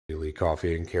Daily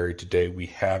Coffee and Carry. Today we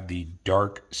have the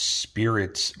Dark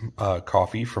Spirits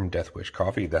coffee from Death Wish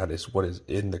Coffee. That is what is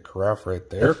in the carafe right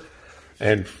there.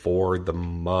 And for the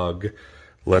mug,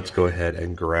 let's go ahead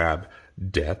and grab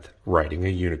Death Riding a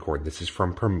Unicorn. This is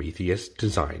from Prometheus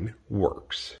Design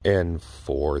Works. And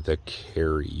for the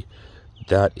carry,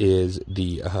 that is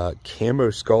the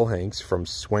camo skull hanks from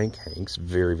Swank Hanks.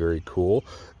 Very, very cool.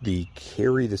 The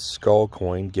Carry the Skull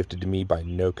coin gifted to me by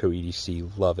Noco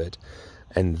EDC. Love it.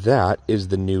 And that is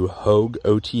the new Hogue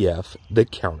OTF, the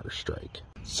Counterstrike.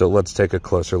 So let's take a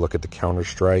closer look at the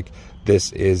Counterstrike.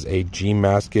 This is a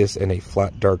G-Mascus and a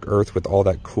flat dark earth with all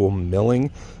that cool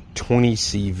milling. 20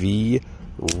 CV.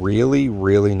 Really,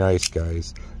 really nice,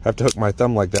 guys. Have to hook my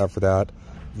thumb like that for that.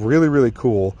 Really, really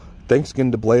cool. Thanks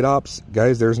again to Blade Ops.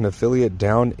 Guys, there's an affiliate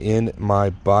down in my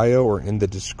bio or in the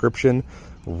description.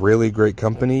 Really great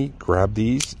company. Grab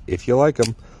these if you like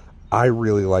them. I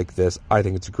really like this. I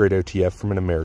think it's a great OTF from an American.